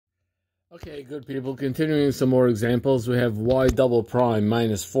Okay, good people. Continuing some more examples, we have y double prime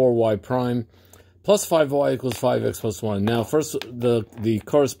minus 4y prime plus 5y equals 5x plus 1. Now, first, the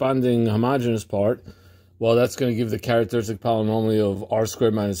corresponding homogeneous part, well, that's going to give the characteristic polynomial of r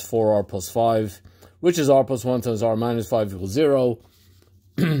squared minus 4r plus 5, which is r plus 1 times r minus 5 equals 0.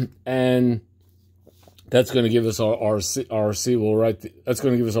 And that's going to give us our RC. We'll write that's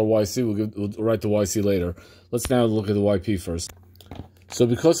going to give us our YC. We'll write the YC later. Let's now look at the YP first. So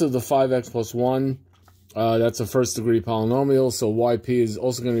because of the 5x plus 1, that's a first degree polynomial. So YP is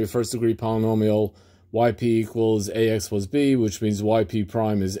also going to be a first degree polynomial. YP equals AX plus B, which means YP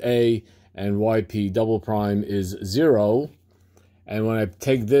prime is A and YP double prime is 0. And when I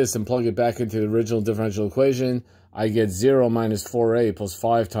take this and plug it back into the original differential equation, I get 0 minus 4A plus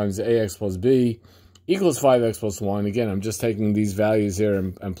 5 times AX plus B equals 5x plus 1. Again, I'm just taking these values here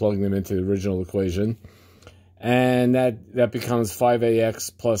and plugging them into the original equation. And that becomes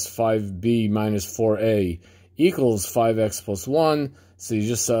 5ax plus 5b minus 4a equals 5x plus 1. So you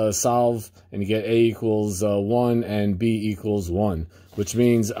just solve and you get a equals 1 and b equals 1, which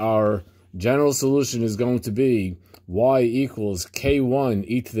means our general solution is going to be y equals k1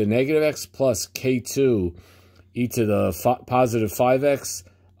 e to the negative x plus k2 e to the positive 5x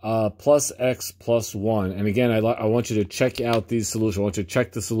plus x plus 1. And again, I want you to check out these solutions. I want you to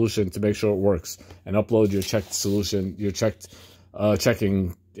check the solution to make sure it works and upload your checked solution, your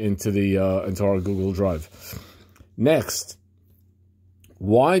checking into our Google Drive. Next,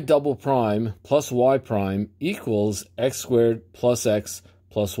 y double prime plus y prime equals x squared plus x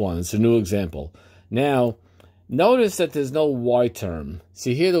plus 1. It's a new example. Now, notice that there's no y term.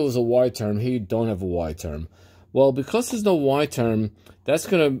 See, here there was a y term. Here you don't have a y term. Well, because there's no y term, that's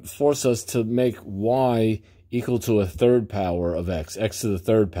going to force us to make y equal to a third power of x to the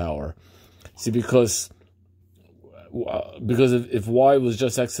third power. See, because if y was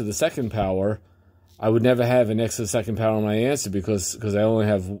just x to the second power, I would never have an x to the second power in my answer because I only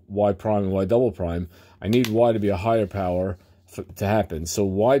have y prime and y double prime. I need y to be a higher power to happen. So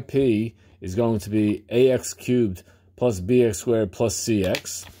yp is going to be ax cubed plus bx squared plus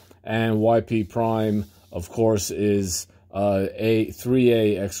cx, and yp prime, of course, is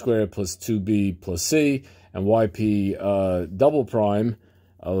 3a x squared plus 2b plus c, and yp double prime,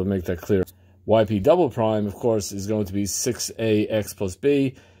 I'll make that clear. Yp double prime, of course, is going to be 6ax plus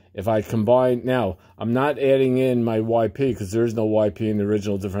b. If I combine, now, I'm not adding in my yp because there is no yp in the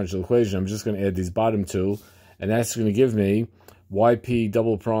original differential equation. I'm just going to add these bottom two, and that's going to give me yp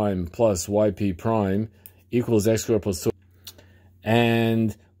double prime plus yp prime equals x squared plus 2.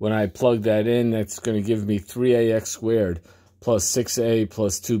 And when I plug that in, that's going to give me 3ax squared plus 6a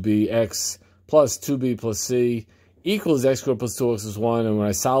plus 2bx plus 2b plus c equals x squared plus 2x plus 1. And when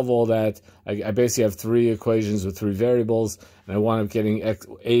I solve all that, I basically have three equations with three variables. And I wind up getting a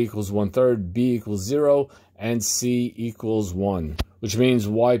equals 1/3, b equals 0, and c equals 1. Which means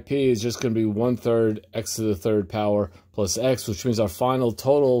yp is just going to be 1/3 x to the third power plus x, which means our final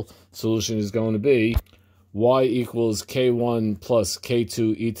total solution is going to be y equals k1 plus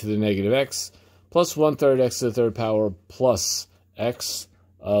k2 e to the negative x plus 1/3 x to the third power plus x.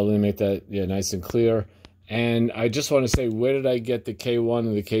 Let me make that nice and clear. And I just want to say, where did I get the k1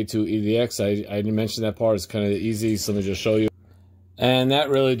 and the k2 e to the x? I didn't mention that part. It's kind of easy, so let me just show you. And that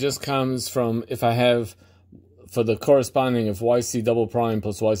really just comes from if I have, for the corresponding, if yc double prime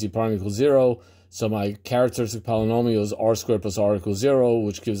plus yc prime equals 0, so my characteristic polynomial is r squared plus r equals 0,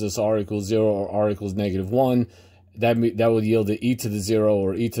 which gives us r equals 0 or r equals negative 1. That would yield the e to the 0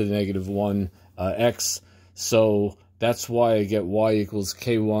 or e to the negative 1 x. So that's why I get y equals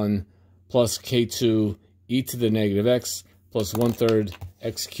k1 plus k2 e to the negative x plus 1/3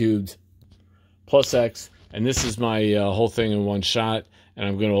 x cubed plus x. And this is my whole thing in one shot. And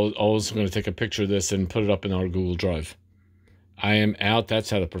I'm also going to take a picture of this and put it up in our Google Drive. I am out. That's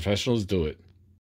how the professionals do it.